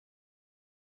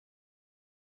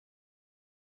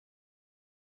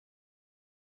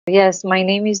Yes, my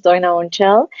name is Doina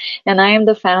Oncel, and I am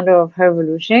the founder of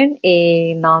VOLUTION,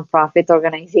 a nonprofit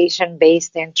organization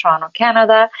based in Toronto,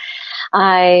 Canada.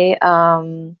 I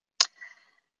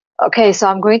Okay, so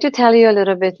I'm going to tell you a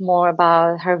little bit more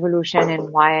about Revolution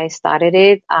and why I started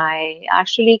it. My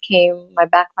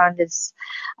background is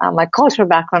my cultural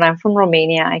background. I'm from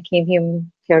Romania. I came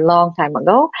here a long time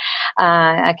ago.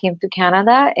 I came to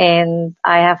Canada and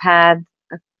I have had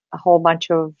a whole bunch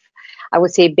of, I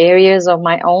would say, barriers of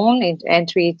my own in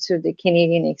entry to the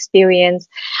Canadian experience.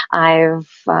 I've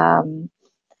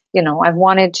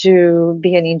wanted to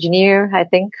be an engineer, I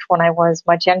think, when I was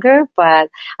much younger, but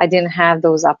I didn't have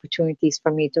those opportunities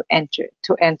for me to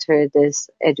enter this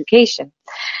education.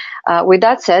 With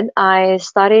that said, I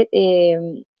started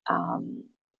in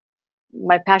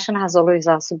my passion has always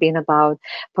also been about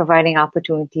providing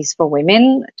opportunities for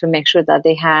women to make sure that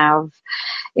they have,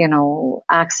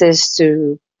 access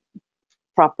to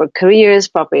proper careers,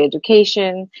 proper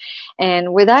education.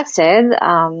 And with that said,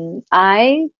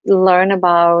 I learn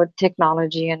about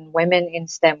technology and women in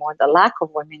STEM or the lack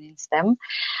of women in STEM,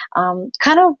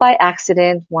 kind of by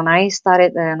accident when I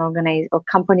started an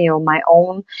company of my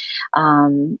own.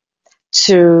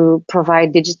 To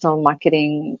provide digital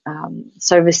marketing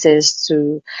services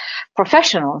to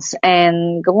professionals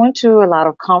and going to a lot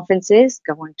of conferences,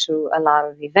 going to a lot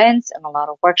of events and a lot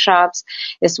of workshops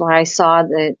is where I saw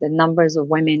the numbers of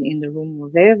women in the room were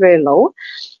very, very low.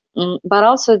 But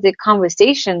also the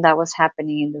conversation that was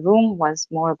happening in the room was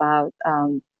more about,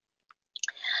 um,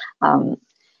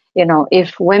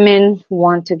 if women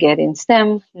want to get in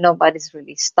STEM, nobody's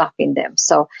really stopping them.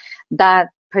 So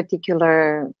that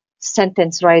particular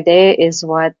sentence right there is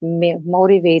what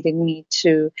motivated me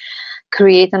to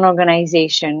create an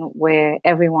organization where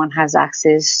everyone has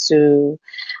access to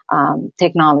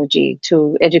technology,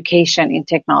 to education in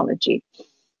technology.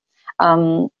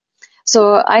 Um,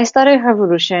 so I started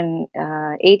Revolution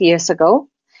 8 years ago.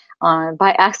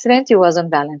 By accident, it was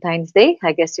on Valentine's Day.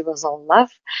 I guess it was all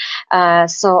love.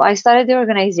 So I started the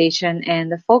organization,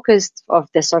 and the focus of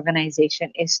this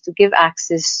organization is to give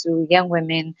access to young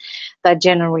women that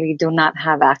generally do not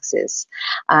have access.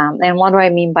 And what do I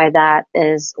mean by that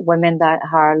is women that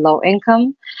are low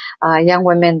income, young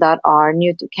women that are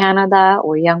new to Canada,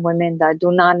 or young women that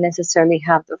do not necessarily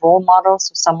have the role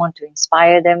models or someone to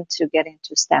inspire them to get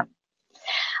into STEM.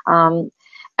 Um,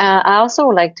 I also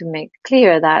would like to make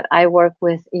clear that I work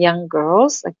with young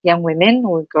girls, like young women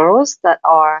or girls that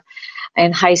are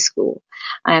in high school.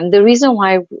 And the reason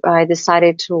why I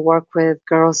decided to work with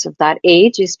girls of that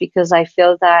age is because I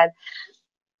feel that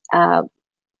uh,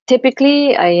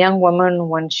 typically a young woman,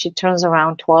 when she turns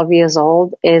around 12 years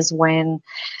old, is when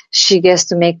she gets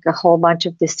to make a whole bunch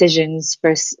of decisions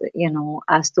for,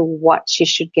 as to what she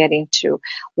should get into,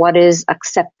 what is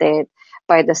accepted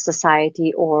by the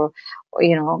society, or,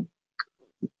 you know,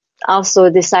 also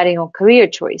deciding on career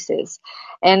choices.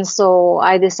 And so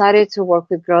I decided to work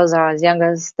with girls that are as young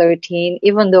as 13,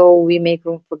 even though we make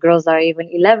room for girls that are even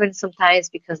 11 sometimes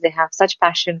because they have such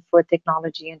passion for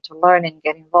technology and to learn and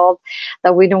get involved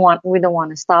that we don't want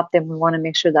to stop them. We want to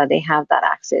make sure that they have that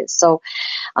access. So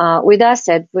with that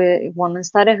said, when we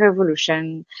started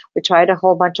Revolution, we tried a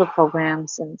whole bunch of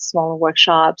programs and smaller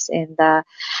workshops, and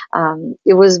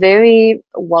it was very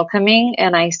welcoming.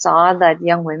 And I saw that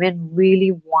young women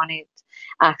really wanted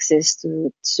access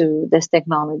to this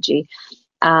technology.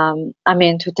 To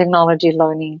technology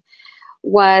learning.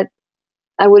 What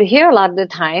I would hear a lot of the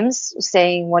times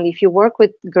saying, well, if you work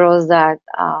with girls that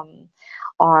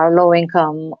are low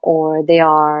income, or they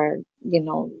are,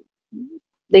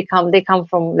 they come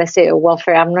from, let's say, a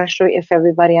welfare. I'm not sure if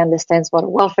everybody understands what a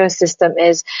welfare system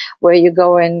is, where you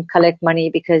go and collect money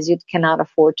because you cannot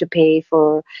afford to pay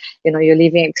for, your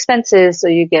living expenses, so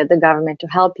you get the government to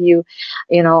help you.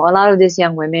 A lot of these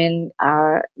young women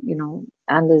are,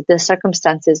 under the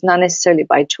circumstances, not necessarily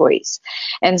by choice.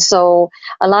 And so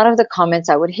a lot of the comments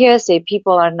I would hear say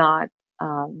people are not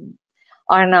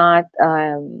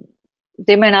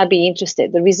they might not be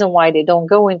interested. The reason why they don't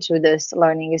go into this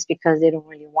learning is because they don't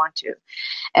really want to.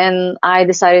 And I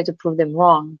decided to prove them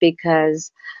wrong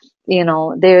because,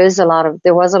 there was a lot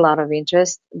of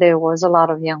interest. There was a lot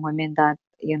of young women that,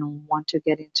 want to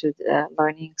get into the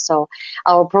learning. So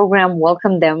our program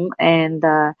welcomed them, and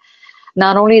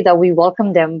not only that we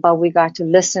welcomed them, but we got to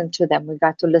listen to them. We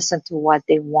got to listen to what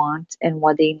they want and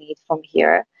what they need from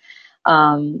here.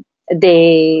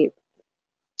 They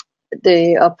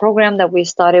the program that we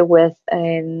started with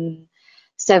in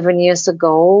 7 years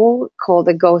ago, called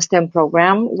the Go STEM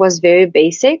program, was very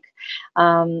basic.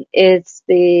 It's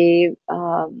the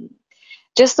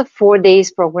just a 4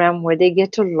 days program where they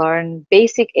get to learn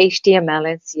basic HTML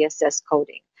and CSS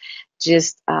coding.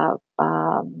 just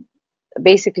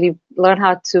basically learn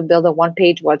how to build a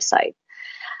one-page website.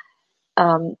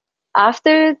 Um,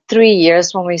 After 3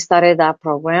 years when we started that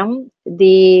program,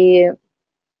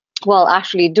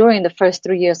 actually during the first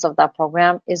 3 years of that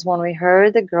program is when we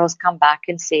heard the girls come back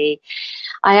and say,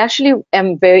 I actually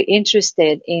am very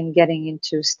interested in getting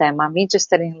into STEM. I'm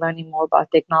interested in learning more about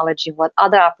technology, what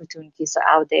other opportunities are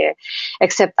out there,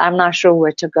 except I'm not sure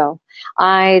where to go.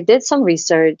 I did some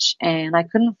research and I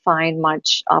couldn't find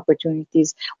much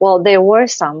opportunities. Well, there were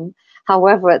some.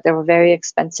 However, they were very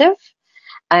expensive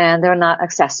and they're not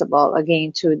accessible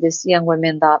again to these young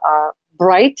women that are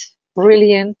bright,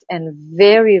 brilliant, and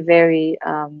very, very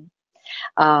um,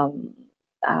 uh,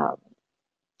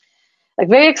 like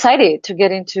very excited to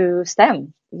get into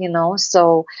STEM, you know.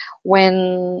 So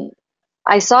when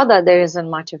I saw that there isn't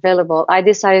much available, I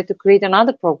decided to create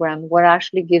another program where I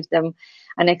actually gives them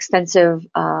an extensive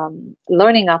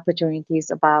learning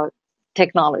opportunities about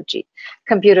technology,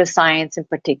 computer science in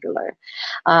particular.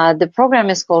 The program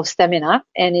is called STEMina,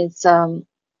 and it's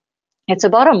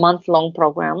about a month-long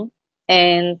program,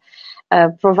 and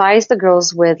provides the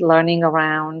girls with learning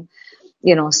around,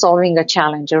 you know, solving a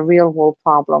challenge, a real-world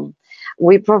problem.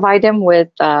 We provide them with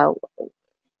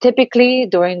typically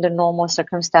during the normal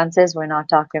circumstances, we're not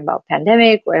talking about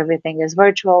pandemic where everything is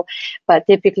virtual, but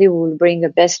typically we'll bring a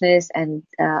business and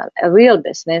a real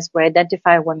business. We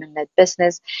identify a women-led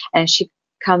business, and she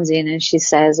comes in and she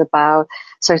says about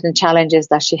certain challenges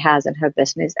that she has in her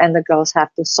business, and the girls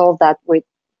have to solve that with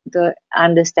the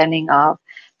understanding of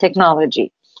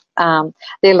technology.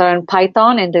 They learn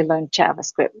Python and they learn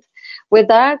JavaScript. With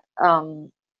that,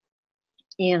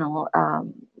 you know,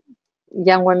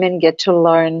 young women get to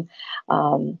learn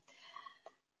um,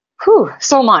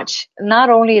 so much. Not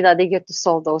only that they get to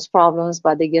solve those problems,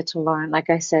 but they get to learn, like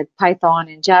I said, Python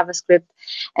and JavaScript.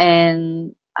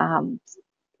 And,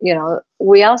 you know,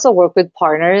 we also work with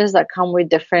partners that come with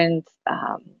different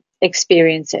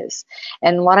experiences.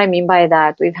 And what I mean by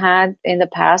that, in the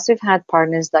past, we've had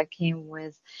partners that came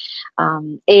with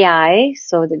AI.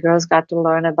 So the girls got to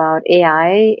learn about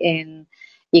AI in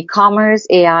e-commerce,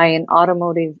 AI in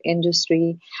automotive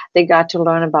industry. They got to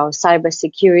learn about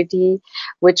cybersecurity,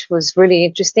 which was really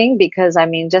interesting because, I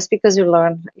mean, just because you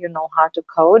know how to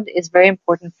code, it's very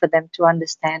important for them to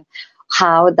understand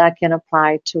how that can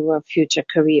apply to a future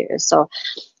career. So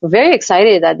we're very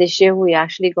excited that this year we're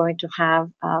actually going to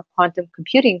have quantum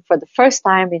computing for the first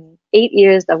time in 8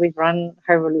 years that we've run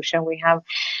VOLUTION. We have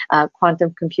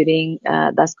quantum computing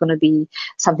that's going to be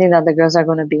something that the girls are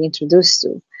going to be introduced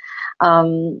to.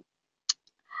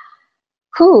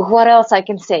 What else I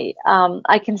can say?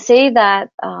 I can say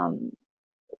that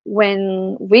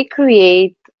when we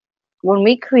create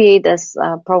this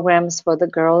programs for the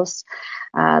girls,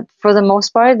 for the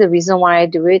most part, the reason why I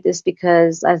do it is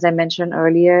because, as I mentioned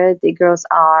earlier, the girls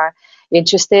are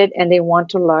interested and they want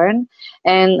to learn.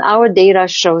 And our data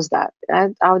shows that.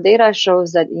 Our data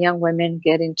shows that young women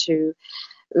get into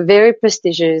very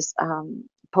prestigious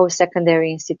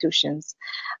post-secondary institutions.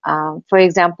 For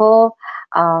example,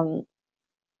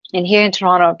 and here in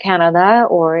Toronto, Canada,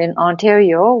 or in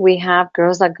Ontario, we have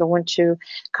girls that go into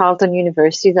Carleton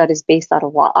University that is based out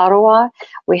of Ottawa.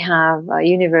 We have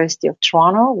University of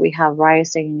Toronto. We have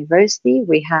Ryerson University.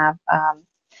 We have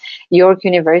York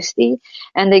University,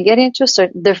 and they get into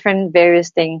certain different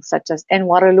various things such as in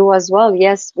Waterloo as well.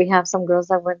 Yes, we have some girls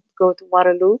that go to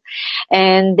Waterloo,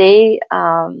 and they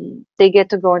get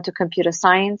to go into computer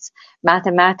science,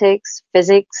 mathematics,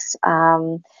 physics,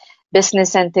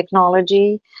 business and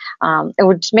technology,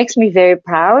 which makes me very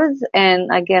proud.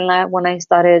 And again, when I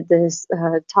started this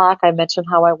talk, I mentioned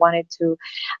how I wanted to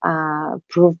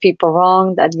prove people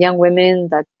wrong, that young women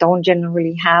that don't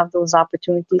generally have those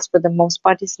opportunities, for the most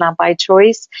part, it's not by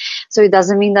choice. So it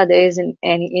doesn't mean that there isn't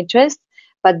any interest,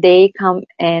 but they come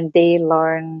and they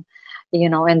learn, you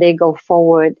know, and they go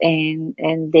forward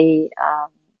and they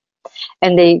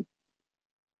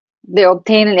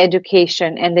obtain an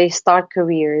education and they start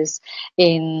careers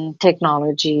in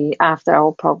technology after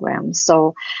our program.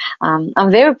 So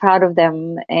I'm very proud of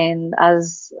them. And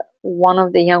as one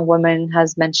of the young women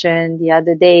has mentioned the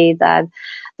other day, that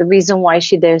the reason why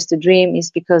she dares to dream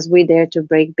is because we dare to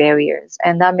break barriers.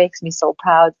 And that makes me so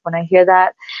proud when I hear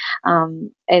that.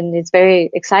 And it's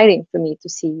very exciting for me to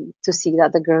see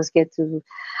that the girls get to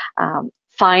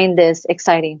find this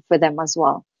exciting for them as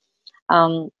well.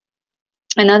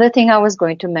 Another thing I was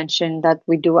going to mention that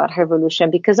we do at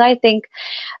VOLUTION, because I think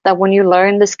that when you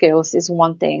learn the skills is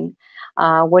one thing.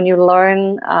 When you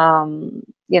learn,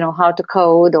 how to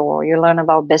code, or you learn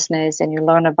about business and you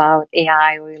learn about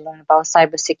AI, or you learn about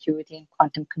cybersecurity and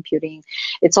quantum computing.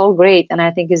 It's all great, and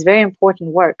I think it's very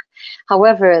important work.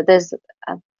 However, uh, there's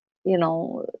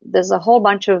a whole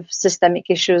bunch of systemic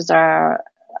issues that are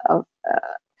uh,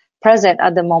 present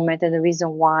at the moment, and the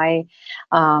reason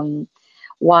um,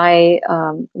 why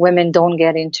women don't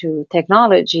get into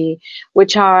technology,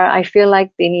 which are, I feel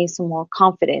like they need some more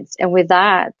confidence. And with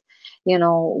that,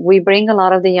 we bring a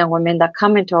lot of the young women that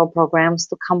come into our programs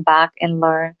to come back and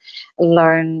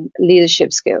learn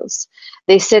leadership skills.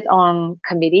 They sit on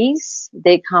committees.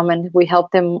 They come and we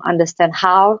help them understand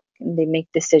how can they make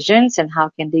decisions and how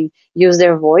can they use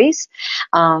their voice.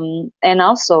 And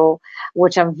also,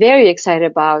 which I'm very excited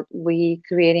about, we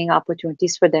creating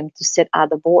opportunities for them to sit at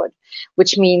the board,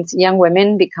 which means young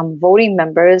women become voting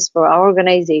members for our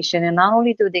organization. And not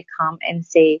only do they come and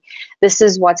say, this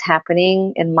is what's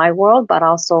happening in my world, but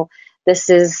also this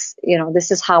is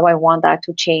how I want that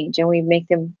to change. And we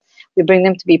bring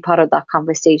them to be part of that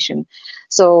conversation.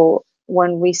 So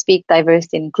when we speak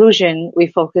diversity and inclusion, we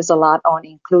focus a lot on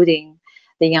including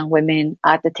the young women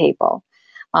at the table.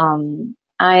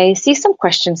 I see some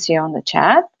questions here on the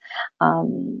chat.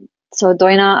 So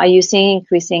Doina, are you seeing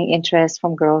increasing interest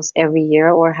from girls every year,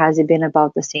 or has it been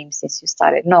about the same since you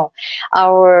started? No,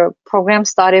 our program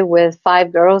started with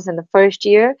 5 girls in the first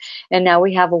year, and now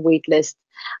we have a wait list.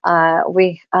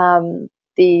 The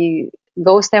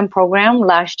Go STEM program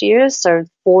last year served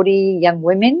 40 young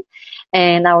women,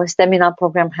 and our STEMina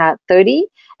program had 30.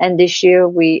 And this year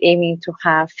we aiming to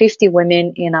have 50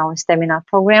 women in our STEMina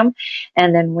program,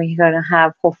 and then we're gonna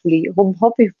have hopefully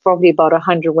probably about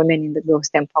 100 women in the Go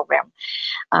STEM program.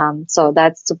 So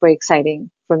that's super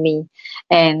exciting for me.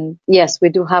 And yes, we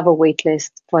do have a wait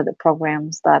list for the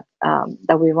programs that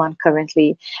we run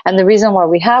currently. And the reason why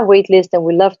we have wait list and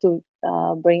we love to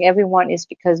bring everyone is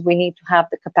because we need to have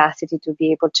the capacity to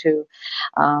be able to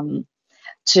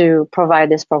provide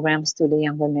these programs to the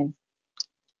young women.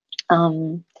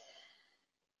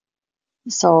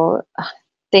 So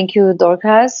thank you,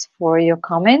 Dorcas, for your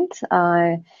comment.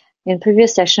 In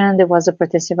previous session, there was a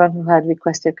participant who had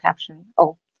requested caption.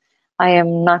 Oh, I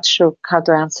am not sure how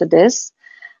to answer this.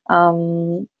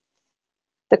 The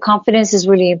confidence is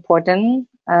really important.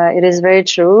 It is very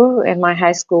true. In my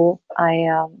high school,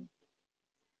 I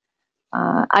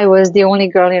was the only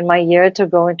girl in my year to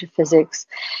go into physics.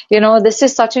 This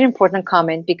is such an important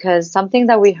comment because something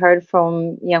that we heard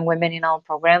from young women in our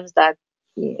programs that,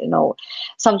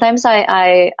 sometimes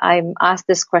I'm asked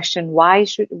this question, why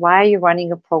are you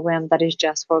running a program that is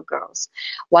just for girls?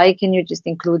 Why can you just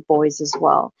include boys as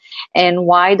well? And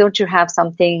why don't you have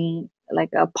something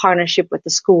like a partnership with the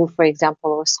school, for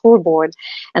example, or school board?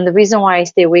 And the reason why I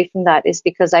stay away from that is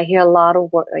because I hear a lot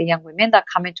of young women that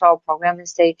come into our program and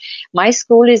say, my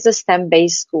school is a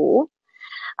STEM-based school,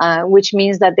 which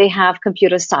means that they have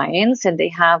computer science and they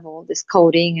have all this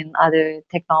coding and other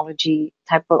technology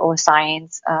type of or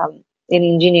science in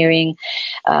engineering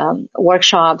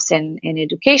workshops and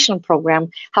educational program.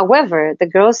 However, the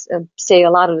girls say a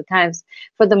lot of the times,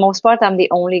 for the most part, I'm the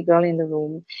only girl in the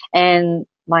room, and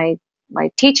my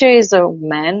teacher is a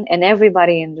man, and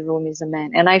everybody in the room is a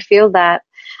man. And I feel that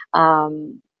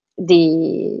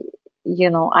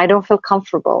I don't feel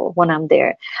comfortable when I'm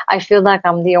there. I feel like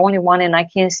I'm the only one and I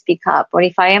can't speak up. Or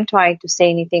if I am trying to say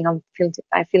anything,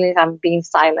 I feel like I'm being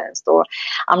silenced or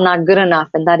I'm not good enough.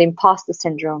 And that imposter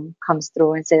syndrome comes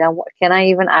through and say, can I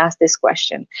even ask this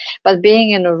question? But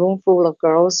being in a room full of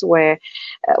girls where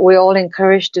we're all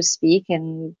encouraged to speak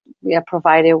and we are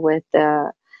provided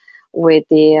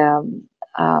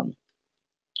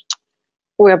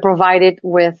we're provided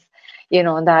with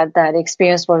that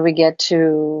experience where we get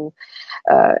to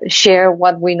share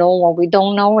what we know, what we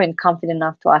don't know, and confident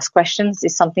enough to ask questions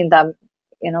is something that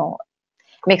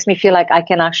makes me feel like I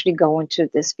can actually go into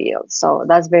this field. So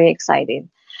that's very exciting.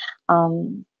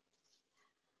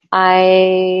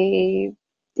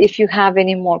 If you have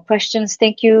any more questions,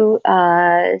 thank you.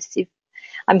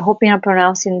 I'm hoping I'm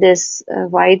pronouncing this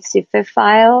right.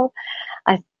 File.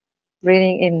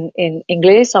 Reading in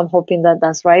English, so I'm hoping that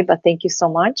that's right, but thank you so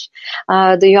much.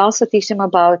 Do you also teach them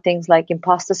about things like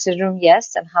imposter syndrome?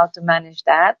 Yes, and how to manage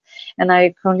that. And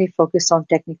I currently focus on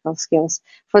technical skills.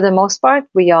 For the most part,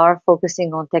 we are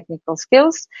focusing on technical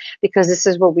skills because this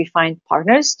is where we find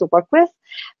partners to work with.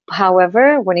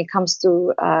 However, when it comes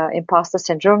to imposter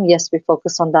syndrome, yes, we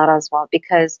focus on that as well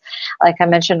because, like I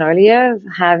mentioned earlier,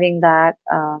 having that,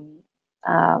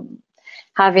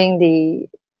 having the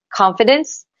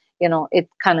confidence, it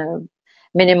kind of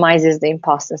minimizes the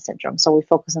imposter syndrome. So we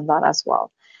focus on that as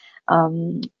well.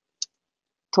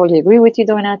 Totally agree with you,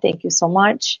 Doina. Thank you so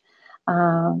much.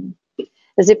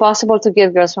 Is it possible to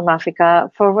get girls from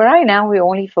Africa? For right now, we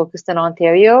only focused in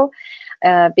Ontario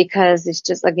because it's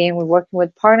just, again, we're working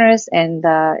with partners, and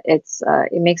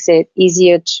it makes it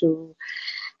easier to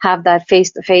have that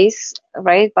face to face,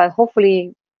 right? But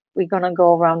hopefully we're going to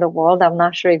go around the world. I'm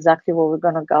not sure exactly where we're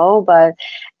going to go, but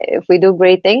if we do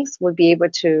great things,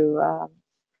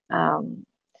 um,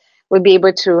 we'll be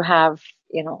able to have,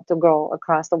 to grow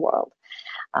across the world.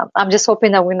 I'm just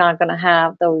hoping that we're not going to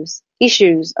have those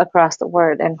issues across the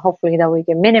world, and hopefully that we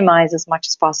can minimize as much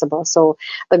as possible. So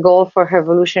the goal for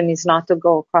Revolution is not to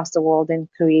go across the world and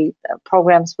create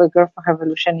programs for Girl for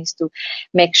Revolution, is to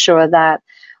make sure that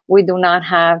we do not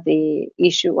have the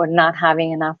issue or not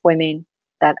having enough women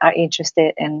that are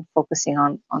interested in focusing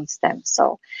on STEM.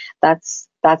 So that's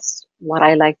what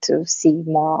I like to see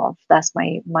more of. That's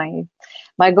my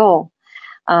goal.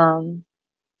 How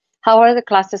are the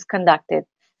classes conducted?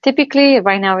 Typically,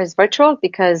 right now is virtual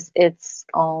because it's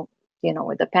all,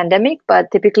 with the pandemic.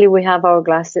 But typically, we have our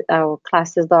classes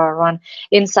that are run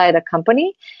inside a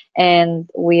company, and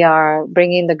we are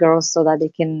bringing the girls so that they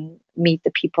can meet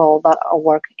the people that are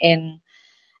work in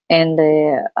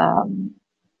the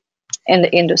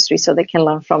industry, so they can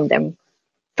learn from them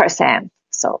firsthand.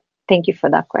 So, thank you for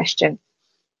that question.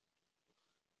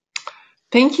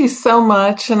 Thank you so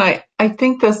much. And I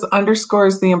think this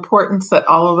underscores the importance that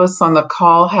all of us on the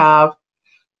call have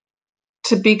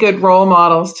to be good role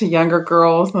models to younger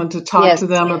girls and to talk to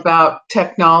them about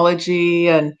technology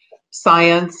and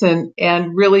science, and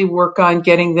really work on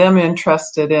getting them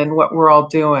interested in what we're all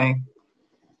doing.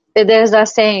 There's that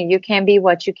saying, you can't be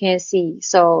what you can't see.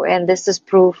 So, and this is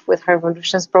proof with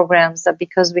Revolution's programs that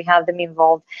because we have them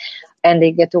involved and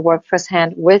they get to work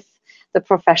firsthand with the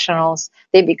professionals,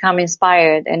 they become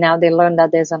inspired, and now they learn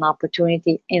that there's an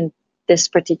opportunity in this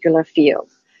particular field.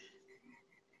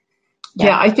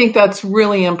 Yeah, I think that's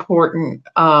really important.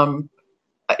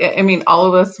 I mean, all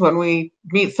of us, when we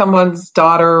meet someone's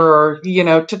daughter, or,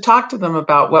 to talk to them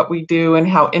about what we do and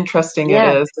how interesting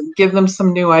it is, and give them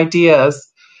some new ideas.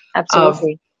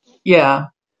 Absolutely.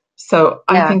 So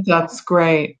I think that's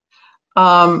great.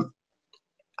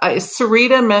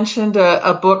 Sarita mentioned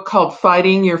a book called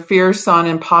Fighting Your Fears on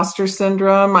Imposter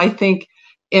Syndrome. I think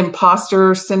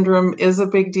imposter syndrome is a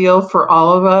big deal for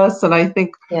all of us. And I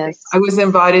think I was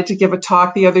invited to give a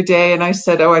talk the other day, and I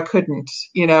said, I couldn't,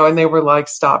 and they were like,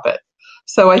 stop it.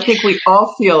 So I think we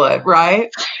all feel it, right?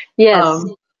 Yes.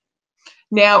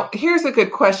 Now, here's a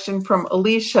good question from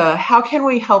Alicia. How can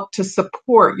we help to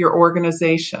support your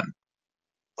organization?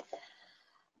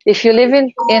 If you live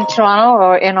in Toronto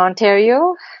or in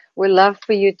Ontario, we'd love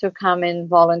for you to come and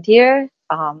volunteer.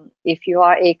 If you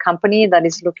are a company that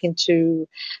is looking to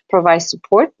provide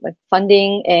support, like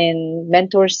funding and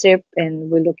mentorship,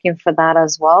 and we're looking for that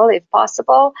as well, if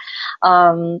possible.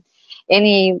 For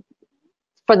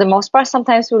the most part,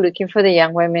 sometimes we're looking for the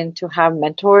young women to have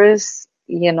mentors,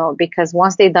 because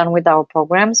once they're done with our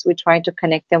programs, we try to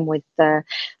connect them with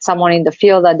someone in the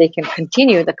field that they can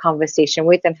continue the conversation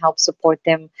with and help support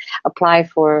them apply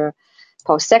for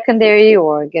post-secondary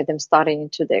or get them started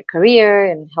into their career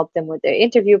and help them with their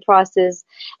interview process.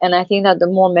 And I think that the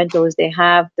more mentors they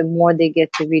have, the more they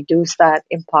get to reduce that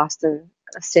imposter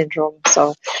syndrome.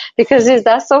 So, because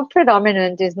that's so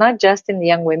predominant, it's not just in the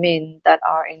young women that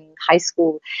are in high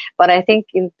school, but I think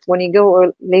when you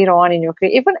go later on in your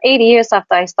career, even 8 years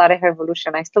after I started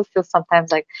Revolution, I still feel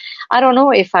sometimes like, I don't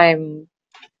know if I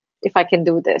can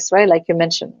do this, right? Like you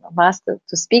mentioned, I'm asked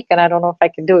to speak and I don't know if I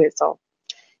can do it. So,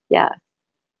 yeah.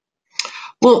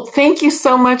 Well, thank you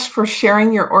so much for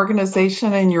sharing your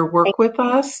organization and your work with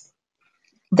us.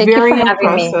 Very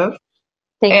impressive.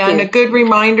 And a good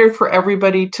reminder for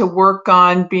everybody to work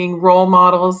on being role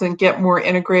models and get more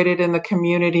integrated in the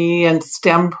community and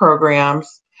STEM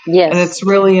programs. Yes. And it's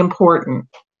really important.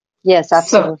 Yes,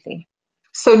 absolutely.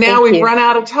 So now we've run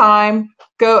out of time.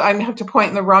 I have to point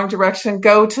in the wrong direction.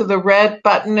 Go to the red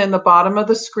button in the bottom of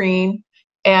the screen,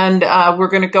 and we're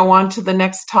going to go on to the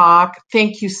next talk.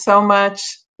 Thank you so much.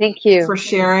 Thank you for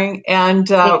sharing, and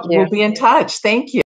we'll be in touch. Thank you.